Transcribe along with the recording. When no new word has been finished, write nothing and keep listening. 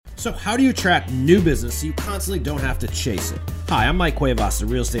So how do you attract new business so you constantly don't have to chase it? Hi, I'm Mike Cuevas, the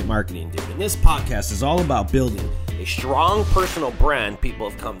Real Estate Marketing Dude, and this podcast is all about building a strong personal brand people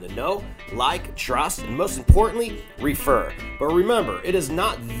have come to know, like, trust, and most importantly, refer. But remember, it is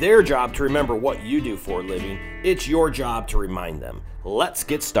not their job to remember what you do for a living. It's your job to remind them. Let's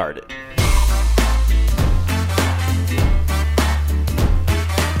get started.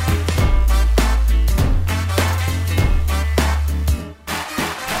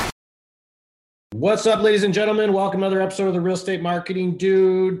 What's up, ladies and gentlemen? Welcome to another episode of the Real Estate Marketing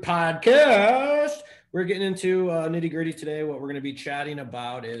Dude podcast. We're getting into nitty-gritty today. What we're going to be chatting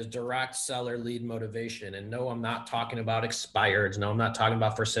about is direct seller lead motivation. And no, I'm not talking about expireds. No, I'm not talking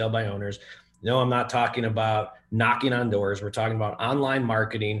about for sale by owners. No, I'm not talking about knocking on doors. We're talking about online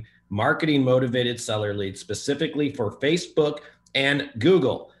marketing, marketing motivated seller leads, specifically for Facebook and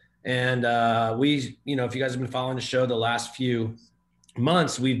Google. And if you guys have been following the show the last few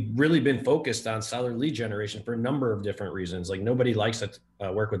months, we've really been focused on seller lead generation for a number of different reasons. Like, nobody likes to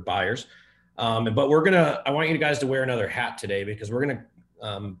work with buyers. But I want you guys to wear another hat today, because we're going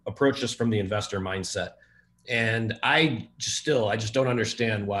to approach this from the investor mindset. And I just don't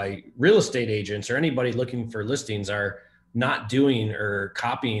understand why real estate agents or anybody looking for listings are not doing or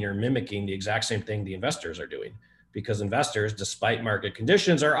copying or mimicking the exact same thing the investors are doing. Because investors, despite market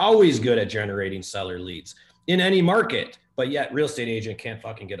conditions, are always good at generating seller leads in any market. But yet real estate agent can't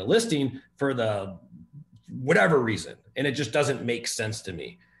fucking get a listing for the whatever reason. And it just doesn't make sense to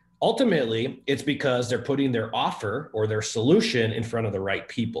me. Ultimately, it's because they're putting their offer or their solution in front of the right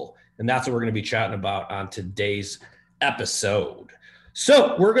people. And that's what we're going to be chatting about on today's episode.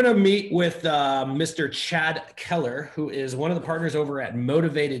 So we're going to meet with Mr. Chad Keller, who is one of the partners over at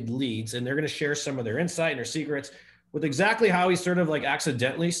Motivated Leads. And they're going to share some of their insight and their secrets with exactly how he sort of like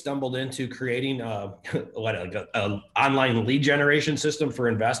accidentally stumbled into creating an online lead generation system for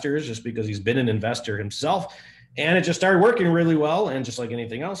investors, just because he's been an investor himself. And it just started working really well. And just like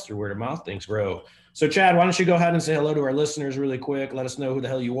anything else, through word of mouth, things grow. So Chad, why don't you go ahead and say hello to our listeners really quick. Let us know who the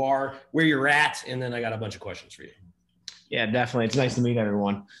hell you are, where you're at. And then I got a bunch of questions for you. Yeah, definitely. It's nice to meet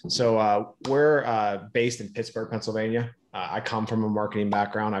everyone. So we're based in Pittsburgh, Pennsylvania. I come from a marketing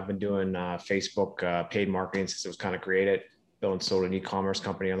background. I've been doing Facebook paid marketing since it was kind of created. Built and sold an e-commerce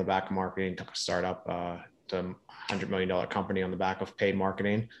company on the back of marketing, took a startup to a $100 million company on the back of paid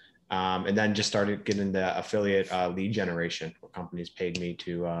marketing. And then just started getting into affiliate lead generation, where companies paid me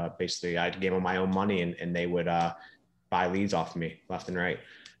to basically, I gave them my own money and they would buy leads off of me left and right.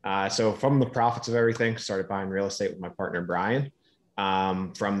 So from the profits of everything, started buying real estate with my partner, Brian.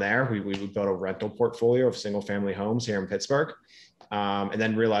 From there, we built a rental portfolio of single family homes here in Pittsburgh. And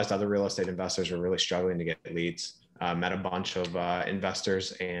then realized other real estate investors were really struggling to get leads. Met a bunch of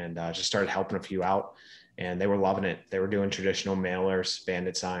investors and just started helping a few out. And they were loving it. They were doing traditional mailers,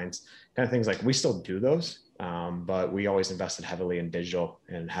 bandit signs, kind of things. Like, we still do those, but we always invested heavily in digital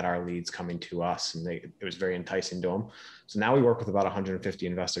and had our leads coming to us, and it was very enticing to them. So now we work with about 150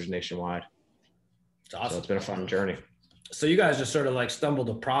 investors nationwide. It's awesome. So it's been a fun journey. So you guys just sort of like stumbled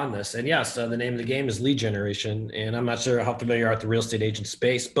upon this. And yes, the name of the game is lead generation. And I'm not sure how familiar you are with the real estate agent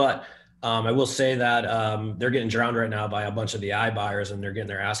space, but I will say that they're getting drowned right now by a bunch of the iBuyers, and they're getting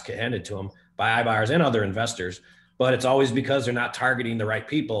their ass handed to them by iBuyers and other investors. But it's always because they're not targeting the right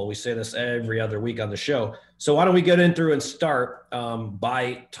people. We say this every other week on the show. So why don't we get in through and start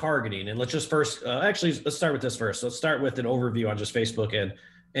by targeting? And let's just first, let's start with this first. Let's start with an overview on just Facebook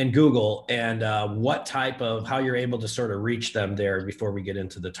and Google, and how you're able to sort of reach them there before we get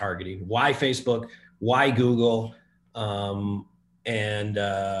into the targeting. Why Facebook? Why Google? Let's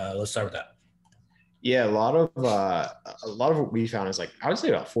start with that. Yeah, a lot of what we found is, like, I would say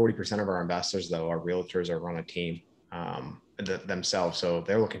about 40% of our investors, though, are realtors or run a team themselves. So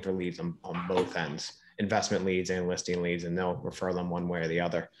they're looking for leads on both ends, investment leads and listing leads, and they'll refer them one way or the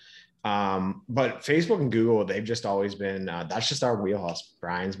other. But Facebook and Google, they've just always been, that's just our wheelhouse.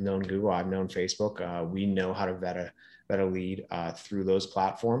 Brian's known Google, I've known Facebook. We know how to vet a lead through those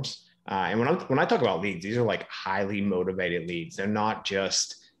platforms. And when I talk about leads, these are like highly motivated leads. They're not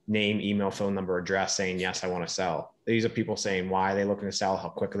just name, email, phone number, address saying, yes, I want to sell. These are people saying, why are they looking to sell? How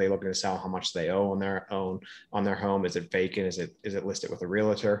quick are they looking to sell? How much they owe on their home? Is it vacant? Is it listed with a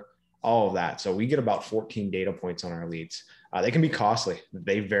realtor? All of that. So we get about 14 data points on our leads. They can be costly.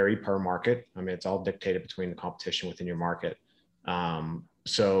 They vary per market. I mean, it's all dictated between the competition within your market.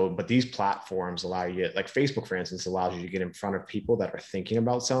 But these platforms allow you, like Facebook, for instance, allows you to get in front of people that are thinking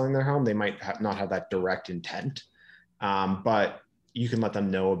about selling their home. They might not have that direct intent, but you can let them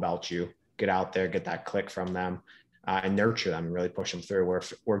know about you, get out there, get that click from them, and nurture them and really push them through.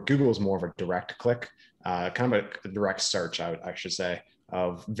 Where Google is more of a direct click, kind of a direct search, I should say.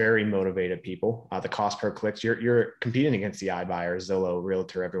 of very motivated people. The cost per clicks, you're competing against the iBuyer, Zillow,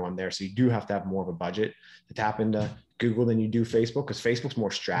 Realtor, everyone there. So you do have to have more of a budget to tap into Google than you do Facebook, because Facebook's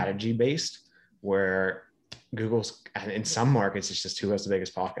more strategy based, where Google's, in some markets, it's just who has the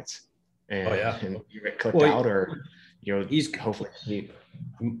biggest pockets. And you get clicked out, or he's hopefully compete.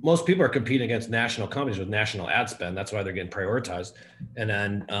 Most people are competing against national companies with national ad spend. That's why they're getting prioritized. And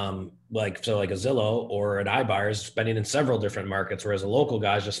then like a Zillow or an iBuyer is spending in several different markets, whereas a local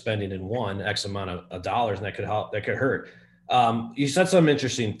guy is just spending in one X amount of dollars, and that could hurt. You said something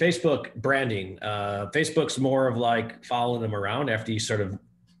interesting. Facebook branding. Facebook's more of like following them around after you sort of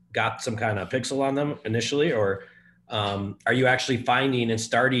got some kind of pixel on them initially, or are you actually finding and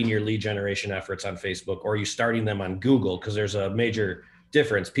starting your lead generation efforts on Facebook, or are you starting them on Google? Because there's a major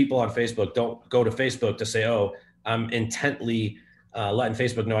difference. People on Facebook don't go to Facebook to say, oh, I'm intently letting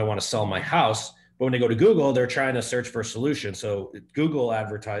Facebook know I want to sell my house. But when they go to Google, they're trying to search for a solution. So Google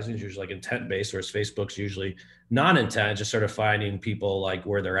advertising is usually like intent-based, whereas Facebook's usually non-intent, just sort of finding people like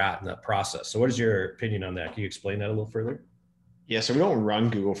where they're at in that process. So what is your opinion on that? Can you explain that a little further? Yeah, so we don't run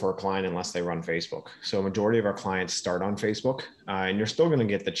Google for a client unless they run Facebook. So a majority of our clients start on Facebook, and you're still going to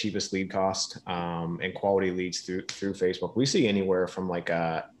get the cheapest lead cost and quality leads through Facebook. We see anywhere from like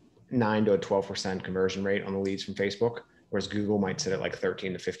a 9 to a 12% conversion rate on the leads from Facebook, whereas Google might sit at like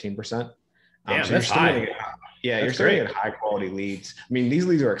 13 to 15%. Damn, so that's high. You're still getting high quality leads. I mean, these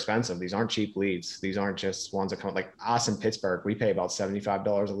leads are expensive. These aren't cheap leads. These aren't just ones that come like us in Pittsburgh. We pay about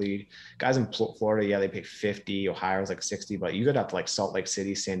 $75 a lead. Guys in Florida, yeah, they pay 50. Ohio's like 60, but you go out to like Salt Lake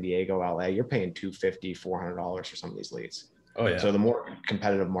City, San Diego, LA, you're paying $250, $400 for some of these leads. Oh yeah. So the more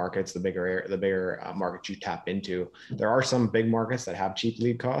competitive markets, the bigger markets you tap into. There are some big markets that have cheap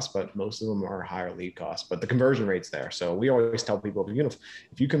lead costs, but most of them are higher lead costs. But the conversion rate's there. So we always tell people,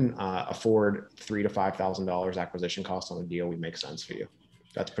 if you can afford $3,000 to $5,000 acquisition costs on a deal, we make sense for you.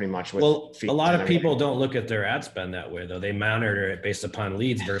 That's pretty much what. Well, a lot of people don't look at their ad spend that way, though. They monitor it based upon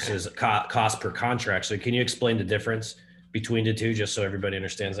leads versus cost per contract. So can you explain the difference between the two, just so everybody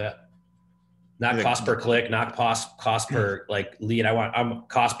understands that? Not cost per click, not cost per like lead. I'm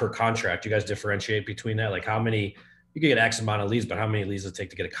cost per contract. You guys differentiate between that? Like how many, you could get X amount of leads, but how many leads does it take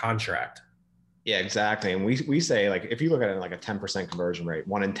to get a contract? Yeah, exactly. And we say, like, if you look at it like a 10% conversion rate,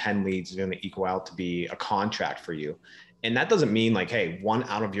 1 in 10 leads is going to equal out to be a contract for you. And that doesn't mean like, hey, 1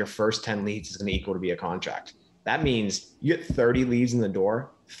 out of your first 10 leads is going to equal to be a contract. That means you get 30 leads in the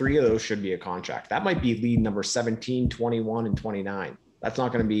door, 3 of those should be a contract. That might be lead number 17, 21, and 29. That's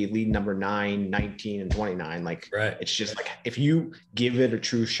not going to be lead number 9, 19, and 29. Like, right. It's just like, if you give it a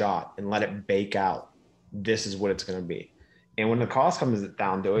true shot and let it bake out, this is what it's going to be. And when the cost comes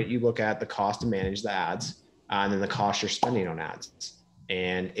down to it, you look at the cost to manage the ads and then the cost you're spending on ads.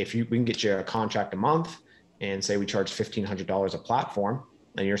 And if we can get you a contract a month and say we charge $1,500 a platform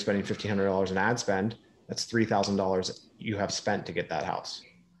and you're spending $1,500 in ad spend, that's $3,000 you have spent to get that house.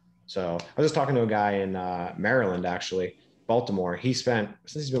 So I was just talking to a guy in Maryland, actually, Baltimore. Since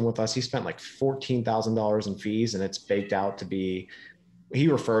he's been with us, he spent like $14,000 in fees, and it's baked out to be, he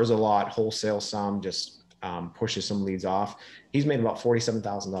refers a lot, wholesale some, just pushes some leads off. He's made about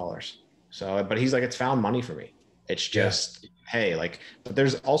 $47,000. So, but he's like, it's found money for me. It's just, hey, like, but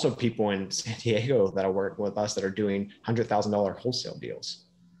there's also people in San Diego that are working with us that are doing $100,000 wholesale deals.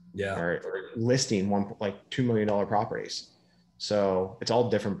 Yeah. Or listing $2 million properties. So it's all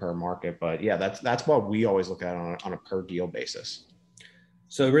different per market, but yeah, that's what we always look at on a per deal basis.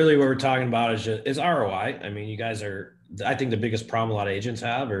 So really what we're talking about is ROI. I mean, you guys are, I think the biggest problem a lot of agents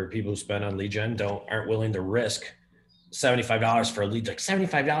have, or people who spend on lead gen aren't willing to risk $75 for a lead. Like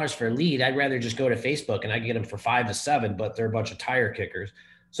 $75 for a lead, I'd rather just go to Facebook and I get them for 5 to 7, but they're a bunch of tire kickers.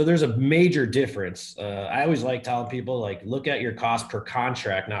 So there's a major difference. I always like telling people, like, look at your cost per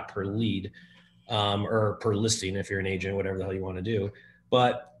contract, not per lead. Or per listing if you're an agent, whatever the hell you want to do.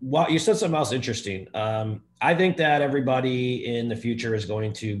 But you said something else interesting. I think that everybody in the future is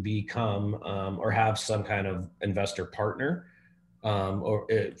going to become or have some kind of investor partner, or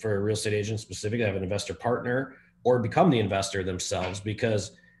for a real estate agent specifically, have an investor partner or become the investor themselves,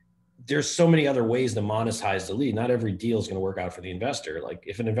 because there's so many other ways to monetize the lead. Not every deal is going to work out for the investor. Like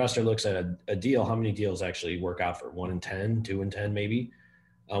if an investor looks at a deal, how many deals actually work out for 1 in 10, 2 in 10, maybe?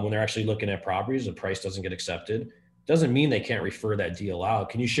 When they're actually looking at properties, the price doesn't get accepted. Doesn't mean they can't refer that deal out.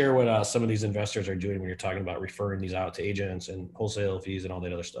 Can you share what some of these investors are doing when you're talking about referring these out to agents and wholesale fees and all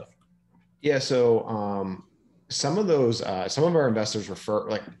that other stuff? Yeah. So some of our investors refer,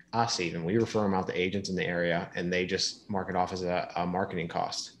 like us even, we refer them out to agents in the area and they just mark it off as a marketing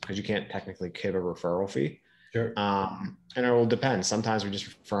cost, because you can't technically give a referral fee. Sure. And it will depend. Sometimes we just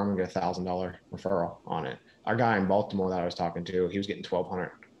refer them and get $1,000 referral on it. our guy in Baltimore that I was talking to, he was getting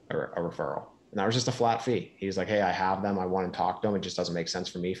 1,200 a referral. And that was just a flat fee. He was like, hey, I have them. I want to talk to them. It just doesn't make sense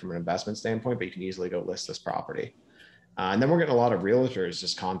for me from an investment standpoint, but you can easily go list this property. And then we're getting a lot of realtors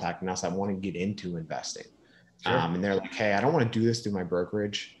just contacting us that want to get into investing. Sure. And they're like, hey, I don't want to do this through my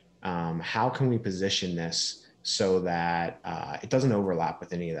brokerage. How can we position this so that it doesn't overlap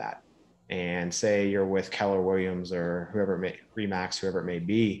with any of that? And say you're with Keller Williams or whoever it may, Remax, whoever it may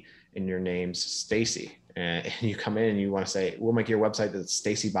be, and your name's Stacy, and you come in and you want to say, we'll make your website that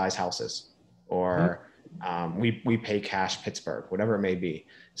Stacy buys houses, or we pay cash Pittsburgh, whatever it may be,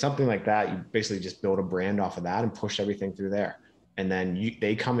 something like that. You basically just build a brand off of that and push everything through there. And then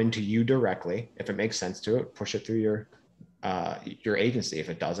they come into you directly. If it makes sense to it, push it through your agency. If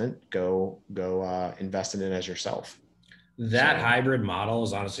it doesn't, go invest in it as yourself. That hybrid model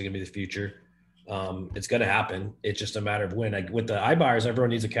is honestly going to be the future. It's going to happen. It's just a matter of when. Like with the iBuyers, everyone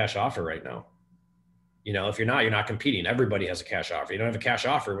needs a cash offer right now. You know, if you're not competing. Everybody has a cash offer. You don't have a cash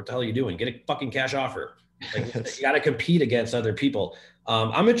offer, what the hell are you doing? Get a fucking cash offer. Like, you got to compete against other people.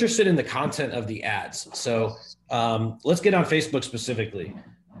 I'm interested in the content of the ads. So let's get on Facebook specifically.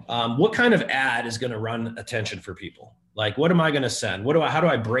 What kind of ad is going to run attention for people? Like, what am I going to send? How do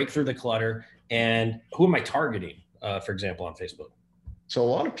I break through the clutter? And who am I targeting, for example, on Facebook? So a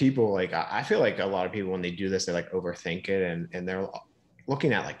lot of people, like, I feel like a lot of people, when they do this, they like overthink it, and they're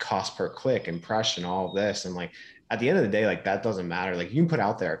looking at like cost per click, impression, all of this. And like, at the end of the day, like that doesn't matter. Like you can put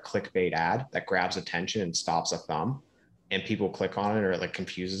out there a clickbait ad that grabs attention and stops a thumb, and people click on it, or it like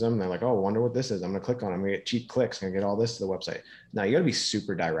confuses them. They're like, oh, I wonder what this is. I'm going to click on it. I'm going to get cheap clicks. I'm going to get all this to the website. Now you got to be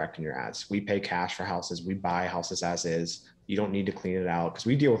super direct in your ads. We pay cash for houses. We buy houses as is. You don't need to clean it out, because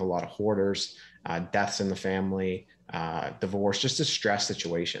we deal with a lot of hoarders, deaths in the family, divorce, just distress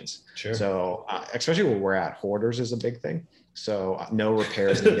situations. Sure. So especially where we're at, hoarders is a big thing. So no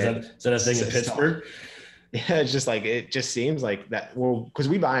repairs needed. Is that a thing in Pittsburgh? Yeah, it's just like, it just seems like that. Well, because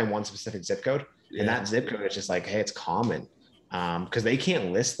we buy in one specific zip code, and that zip code is just like, hey, it's common, because they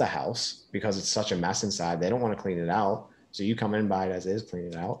can't list the house because it's such a mess inside. They don't want to clean it out. So you come in, buy it as is, clean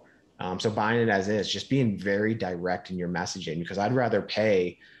it out. So buying it as is, just being very direct in your messaging, because I'd rather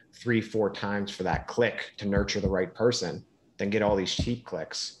pay 3-4 times for that click to nurture the right person than get all these cheap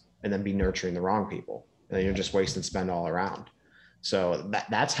clicks and then be nurturing the wrong people. And then you're just wasting spend all around. So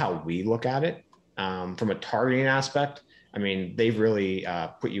that's how we look at it. From a targeting aspect, I mean, they've really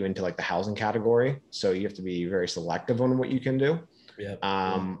put you into like the housing category. So you have to be very selective on what you can do. Yep.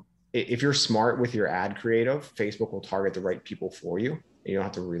 If you're smart with your ad creative, Facebook will target the right people for you. You don't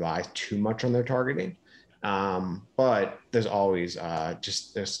have to rely too much on their targeting. But there's always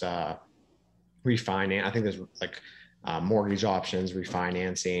just refinance. I think there's like mortgage options,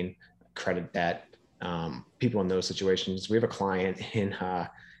 refinancing, credit debt, people in those situations. We have a client in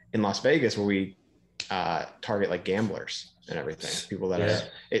Las Vegas where we target like gamblers and everything. People that are,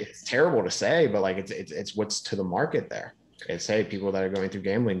 it's terrible to say, but like it's what's to the market there. It's, hey, people that are going through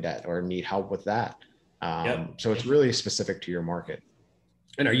gambling debt or need help with that. So it's really specific to your market.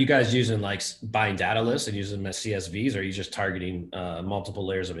 And are you guys using like buying data lists and using them as CSVs, or are you just targeting multiple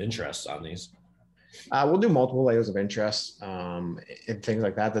layers of interest on these? We'll do multiple layers of interest and things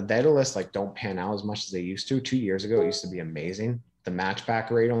like that. The data lists like don't pan out as much as they used to. 2 years ago, it used to be amazing. The match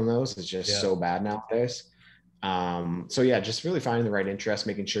back rate on those is just so bad nowadays. So yeah, just really finding the right interest,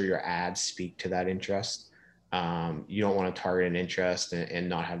 making sure your ads speak to that interest. You don't want to target an interest and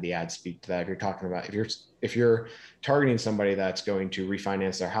not have the ad speak to that. If you're talking about, if you're targeting somebody that's going to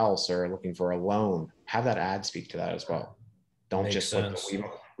refinance their house or looking for a loan, have that ad speak to that as well. Don't Makes just sense.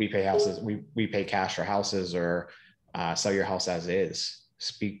 We pay houses, we pay cash for houses, or sell your house as is.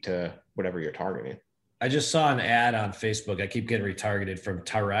 Speak to whatever you're targeting. I just saw an ad on Facebook. I keep getting retargeted from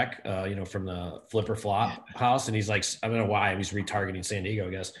Tarek, from the Flipper Flop house. And he's like, I don't know why he's retargeting San Diego,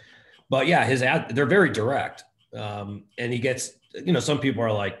 I guess. But yeah, his ad, they're very direct. And he gets, some people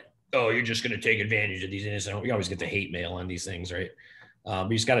are like, oh, you're just going to take advantage of these innocent. We always get the hate mail on these things, right?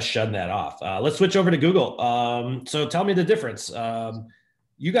 But you just got to shun that off. Let's switch over to Google. So tell me the difference.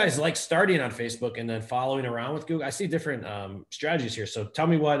 You guys like starting on Facebook and then following around with Google. I see different strategies here. So tell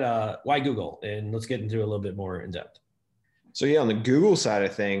me why Google, and let's get into a little bit more in depth. So yeah, on the Google side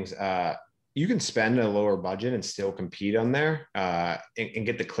of things, you can spend a lower budget and still compete on there and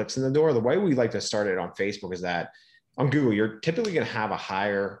get the clicks in the door. The way we like to start it on Facebook is that on Google, you're typically going to have a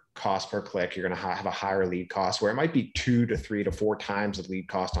higher cost per click. You're going to have a higher lead cost, where it might be 2 to 3 to 4 times the lead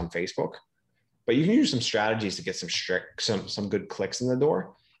cost on Facebook. But you can use some strategies to get some good clicks in the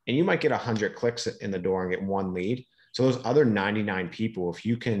door, and you might get 100 clicks in the door and get 1 lead. So those other 99 people, if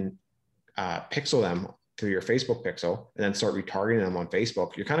you can pixel them through your Facebook pixel and then start retargeting them on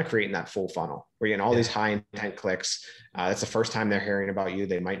Facebook, you're kind of creating that full funnel where you're getting all these high intent clicks. That's the first time they're hearing about you.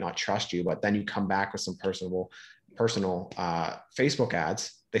 They might not trust you, but then you come back with some personal Facebook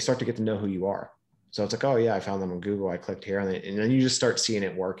ads. They start to get to know who you are. So it's like, oh yeah, I found them on Google. I clicked here, and then you just start seeing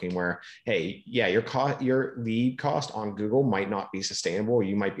it working where, hey, yeah, your lead cost on Google might not be sustainable.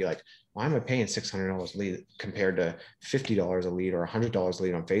 You might be like, why am I paying $600 a lead compared to $50 a lead or $100 a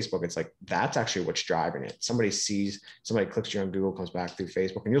lead on Facebook? It's like, that's actually what's driving it. Somebody clicks you on Google, comes back through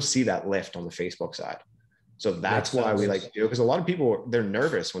Facebook, and you'll see that lift on the Facebook side. So that's why we like to do it, because a lot of people, they're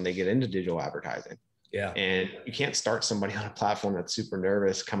nervous when they get into digital advertising. Yeah. And you can't start somebody on a platform that's super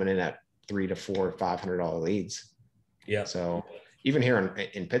nervous coming in at $300 to $400, $500 leads. Yeah. So even here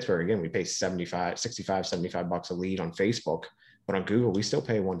in Pittsburgh, again, we pay $75 a lead on Facebook, but on Google, we still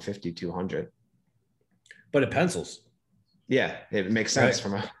pay $150, $200. But it pencils. Yeah. It makes sense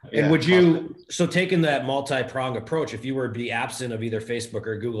and would you, so taking that multi-pronged approach, if you were to be absent of either Facebook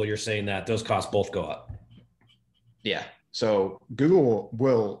or Google, you're saying that those costs both go up. Yeah. So Google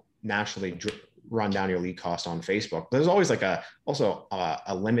will naturally run down your lead cost on Facebook. There's always like a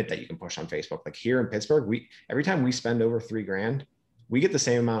limit that you can push on Facebook. Like here in Pittsburgh, every time we spend over $3,000, we get the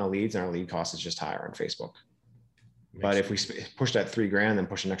same amount of leads and our lead cost is just higher on Facebook. But if we push that $3,000, then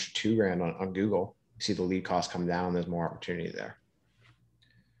push an extra $2,000 on Google, you see the lead cost come down. There's more opportunity there.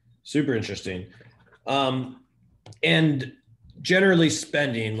 Super interesting. And generally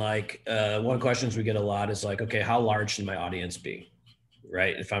spending, like one of the questions we get a lot is like, okay, how large should my audience be?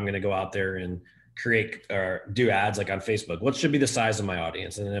 Right? If I'm going to go out there and create or do ads like on Facebook, what should be the size of my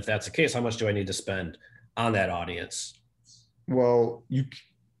audience? And then if that's the case, how much do I need to spend on that audience? Well,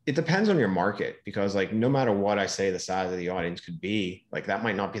 it depends on your market, because like no matter what I say the size of the audience could be, like that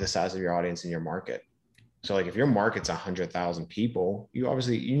might not be the size of your audience in your market. So like if your market's 100,000 people, you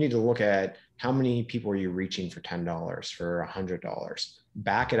need to look at how many people are you reaching for $10, for $100.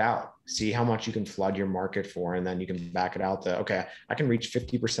 Back it out, see how much you can flood your market for, and then you can back it out to, okay, I can reach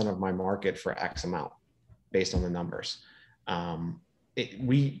 50% of my market for X amount based on the numbers.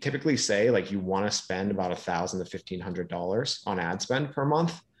 We typically say like you want to spend about $1,000 to $1,500 on ad spend per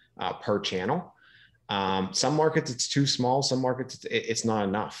month per channel. Some markets it's too small, some markets it's not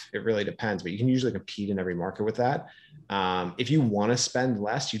enough. It really depends, but you can usually compete in every market with that. If you want to spend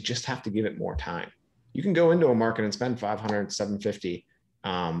less, you just have to give it more time. You can go into a market and spend $500,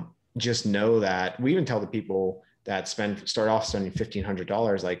 $750. Just know that we even tell the people that start off spending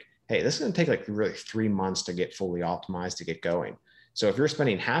 $1,500, like, hey, this is going to take like really 3 months to get fully optimized to get going. So if you're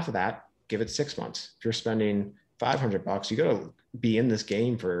spending half of that, give it 6 months. If you're spending $500, you got to be in this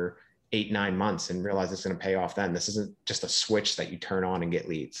game for 8-9 months and realize it's going to pay off then. This isn't just a switch that you turn on and get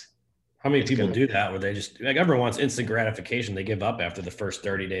leads. How many people do that where they just, like, everyone wants instant gratification. They give up after the first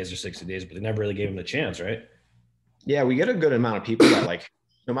 30 days or 60 days, but they never really gave them the chance, right? Yeah, we get a good amount of people that like,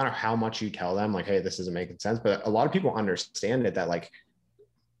 no matter how much you tell them, like, hey, this isn't making sense. But a lot of people understand it, that like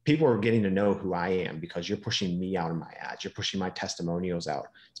people are getting to know who I am because you're pushing me out in my ads. You're pushing my testimonials out.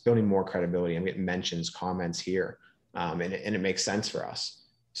 It's building more credibility. I'm getting mentions, comments here. And it makes sense for us.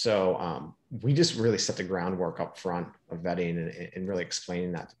 So we just really set the groundwork up front of vetting and really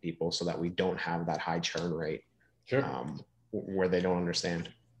explaining that to people so that we don't have that high churn rate. Sure. Where they don't understand.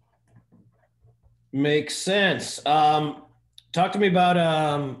 Makes sense. Talk to me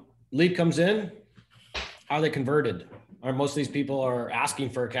about lead comes in, how are they converted? Or most of these people are asking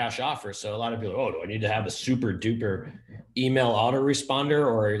for a cash offer. So a lot of people, oh, do I need to have a super duper email autoresponder,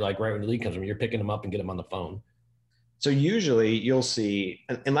 or like right when the lead comes in, you're picking them up and get them on the phone? So usually you'll see,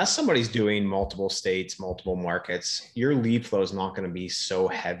 unless somebody's doing multiple states, multiple markets, your lead flow is not going to be so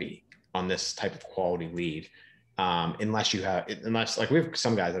heavy on this type of quality lead. Unless like we have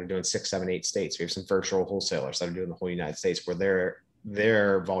some guys that are doing 6, 7, 8 states. We have some virtual wholesalers that are doing the whole United States where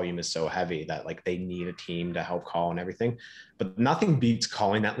their volume is so heavy that like they need a team to help call and everything. But nothing beats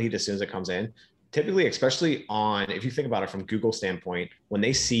calling that lead as soon as it comes in. Typically, especially if you think about it from Google standpoint, when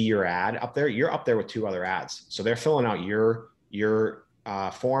they see your ad up there, you're up there with 2 other ads. So they're filling out your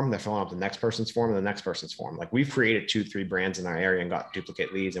form, they're filling out the next person's form and the next person's form. Like we've created 2, 3 brands in our area and got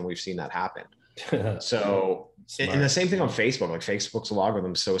duplicate leads, and we've seen that happen. So, and the same thing on Facebook, like Facebook's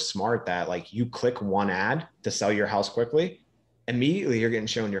algorithm is so smart that like you click one ad to sell your house quickly, immediately you're getting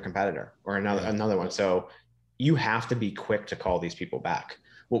shown your competitor or another one. So you have to be quick to call these people back.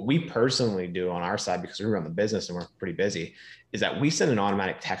 What we personally do on our side, because we run the business and we're pretty busy, is that we send an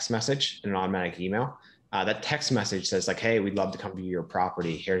automatic text message and an automatic email. That text message says like, hey, we'd love to come view your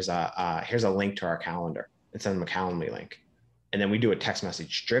property. Here's a link to our calendar, and send them a Calendly link. And then we do a text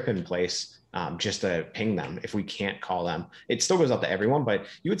message strip in place just to ping them if we can't call them. It still goes out to everyone, but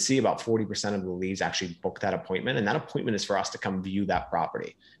you would see about 40% of the leads actually book that appointment. And that appointment is for us to come view that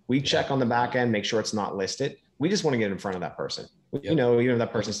property. We check on the back end, make sure it's not listed. We just want to get in front of that person. You know, even if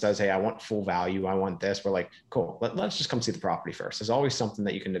that person says, hey, I want full value, I want this, we're like, cool, let's just come see the property first. There's always something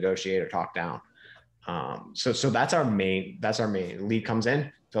that you can negotiate or talk down. So that's our main lead comes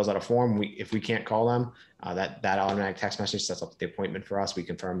in, fills out a form. If we can't call them, that automatic text message sets up the appointment for us. We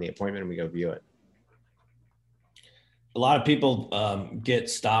confirm the appointment and we go view it. A lot of people get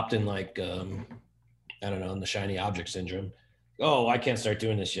stopped in like, I don't know, in the shiny object syndrome. Oh, I can't start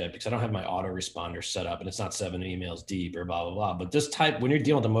doing this yet because I don't have my autoresponder set up and it's not 7 emails deep or blah, blah, blah. But this type, when you're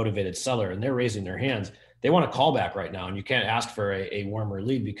dealing with a motivated seller and they're raising their hands, they want a call back right now. And you can't ask for a warmer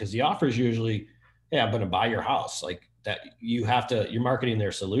lead because the offer is usually, hey, I'm going to buy your house. Like that, you're marketing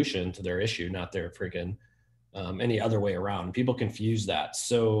their solution to their issue, not their freaking any other way around. People confuse that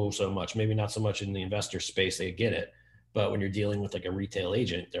so much. Maybe not so much in the investor space, they get it. But when you're dealing with like a retail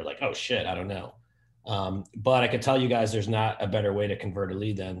agent, they're like, oh shit, I don't know. But I can tell you guys, there's not a better way to convert a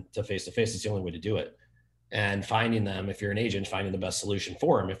lead than to face-to-face. It's the only way to do it. And finding them, if you're an agent, finding the best solution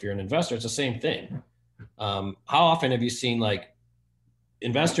for them. If you're an investor, it's the same thing. How often have you seen like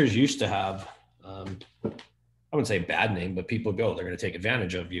investors used to have, I wouldn't say bad name, but people go, they're going to take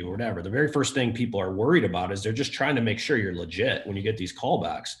advantage of you or whatever. The very first thing people are worried about is they're just trying to make sure you're legit when you get these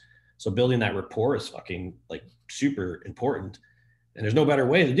callbacks. So building that rapport is fucking like super important. And there's no better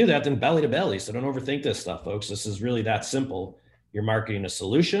way to do that than belly to belly. So don't overthink this stuff, folks. This is really that simple. You're marketing a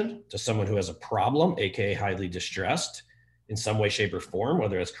solution to someone who has a problem, AKA highly distressed in some way, shape, or form,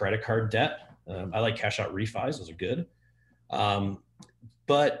 whether it's credit card debt. I like cash out refis. Those are good.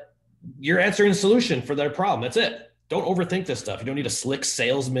 But you're answering a solution for their problem. That's it. Don't overthink this stuff. You don't need a slick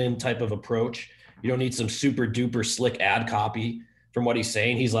salesman type of approach. You don't need some super duper slick ad copy from what he's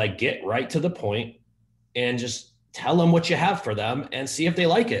saying. He's like, get right to the point and just tell them what you have for them and see if they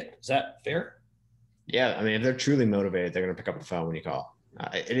like it. Is that fair? Yeah. I mean, if they're truly motivated, they're going to pick up the phone when you call.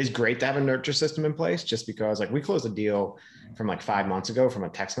 It is great to have a nurture system in place just because like we closed a deal from like 5 months ago from a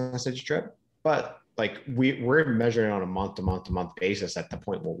text message trip, but like we're measuring on a month to month basis at the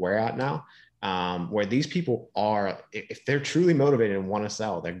point where we're at now, where these people are, if they're truly motivated and want to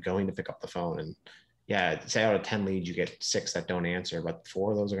sell, they're going to pick up the phone. And yeah, say out of 10 leads, you get 6 that don't answer, but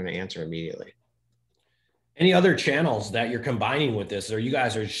 4 of those are going to answer immediately. Any other channels that you're combining with this, or you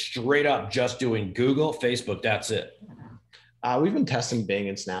guys are straight up just doing Google, Facebook, that's it? We've been testing Bing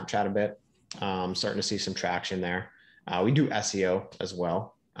and Snapchat a bit, starting to see some traction there. We do SEO as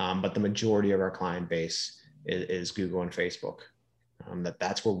well, but the majority of our client base is Google and Facebook.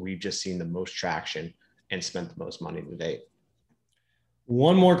 That's where we've just seen the most traction and spent the most money to date.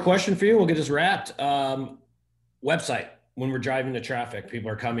 One more question for you. We'll get this wrapped. Website. When we're driving the traffic, people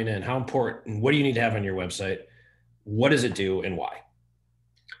are coming in. How important? What do you need to have on your website? What does it do and why?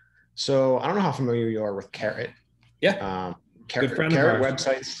 So I don't know how familiar you are with Carrot. Yeah. Carrot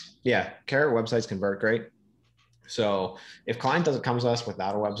websites. Yeah. Carrot websites convert great. So if client doesn't come to us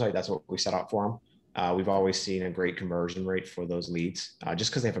without a website, that's what we set up for them. We've always seen a great conversion rate for those leads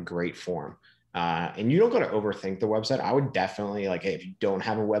just because they have a great form. And you don't got to overthink the website. I would definitely like, hey, if you don't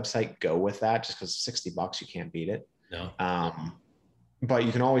have a website, go with that just because $60, you can't beat it. No. But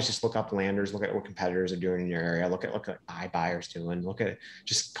you can always just look up landers, look at what competitors are doing in your area, look at iBuyers doing,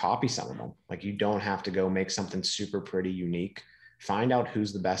 just copy some of them. Like you don't have to go make something super pretty unique. Find out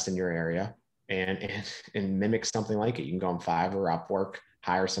who's the best in your area and mimic something like it. You can go on Fiverr or Upwork,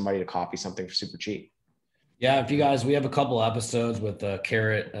 hire somebody to copy something for super cheap. Yeah, if you guys, we have a couple episodes with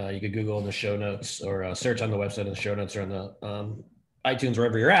Carrot. You could Google in the show notes or search on the website in the show notes or on the iTunes,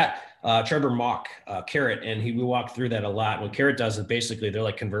 wherever you're at. Trevor Mock, Carrot, and we walk through that a lot. What Carrot does is basically they're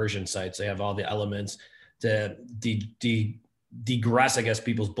like conversion sites. They have all the elements to degress, I guess,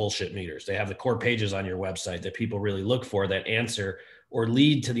 people's bullshit meters. They have the core pages on your website that people really look for that answer or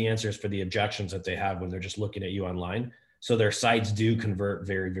lead to the answers for the objections that they have when they're just looking at you online. So their sites do convert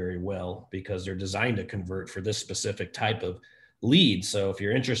very, very well because they're designed to convert for this specific type of lead. So if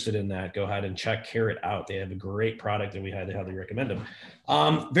you're interested in that, go ahead and check Carrot out. They have a great product and we highly recommend them.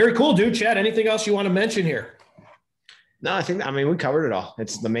 Very cool, dude. Chad, anything else you want to mention here? No, I mean, we covered it all.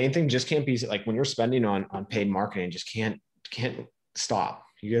 It's the main thing. Just can't be like when you're spending on paid marketing, just can't stop.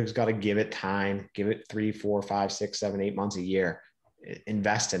 You just got to give it time, give it 3, 4, 5, 6, 7, 8 months a year,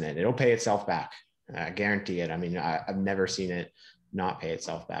 invest in it. It'll pay itself back. I guarantee it. I mean, I've never seen it not pay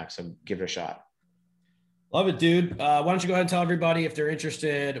itself back. So give it a shot. Love it, dude. Why don't you go ahead and tell everybody if they're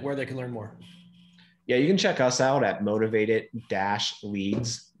interested, where they can learn more? Yeah, you can check us out at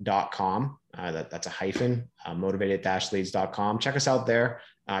motivated-leads.com. That's a hyphen, motivated-leads.com. Check us out there.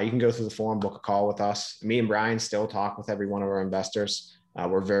 You can go through the forum, book a call with us. Me and Brian still talk with every one of our investors.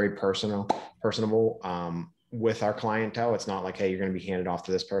 We're very personable with our clientele. It's not like, hey, you're going to be handed off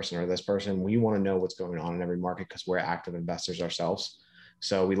to this person or this person. We want to know what's going on in every market because we're active investors ourselves.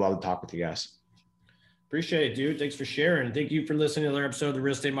 So we love to talk with you guys. Appreciate it, dude. Thanks for sharing. Thank you for listening to another episode of the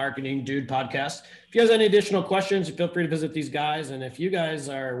Real Estate Marketing Dude podcast. If you guys have any additional questions, feel free to visit these guys. And if you guys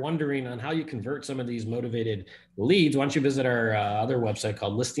are wondering on how you convert some of these motivated leads, why don't you visit our other website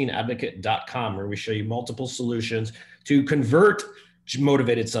called listingadvocate.com, where we show you multiple solutions to convert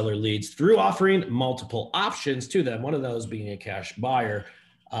motivated seller leads through offering multiple options to them. One of those being a cash buyer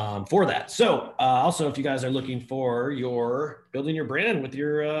for that. So also, if you guys are looking for building your brand with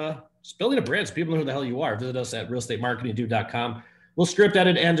your building a brand so people know who the hell you are, visit us at realestatemarketingdude.com. We'll script,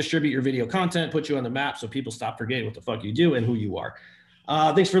 edit, and distribute your video content, put you on the map so people stop forgetting what the fuck you do and who you are.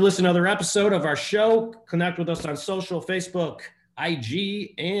 Thanks for listening to another episode of our show. Connect with us on social, Facebook,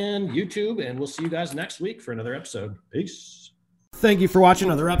 IG, and YouTube, and we'll see you guys next week for another episode. Peace. Thank you for watching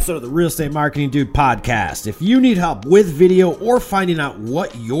another episode of the Real Estate Marketing Dude podcast. If you need help with video or finding out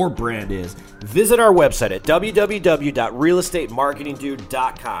what your brand is, visit our website at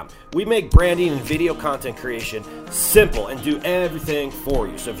www.realestatemarketingdude.com. We make branding and video content creation simple and do everything for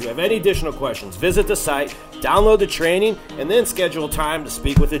you. So if you have any additional questions, visit the site, download the training, and then schedule time to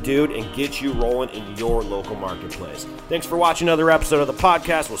speak with a dude and get you rolling in your local marketplace. Thanks for watching another episode of the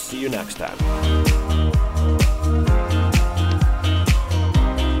podcast. We'll see you next time.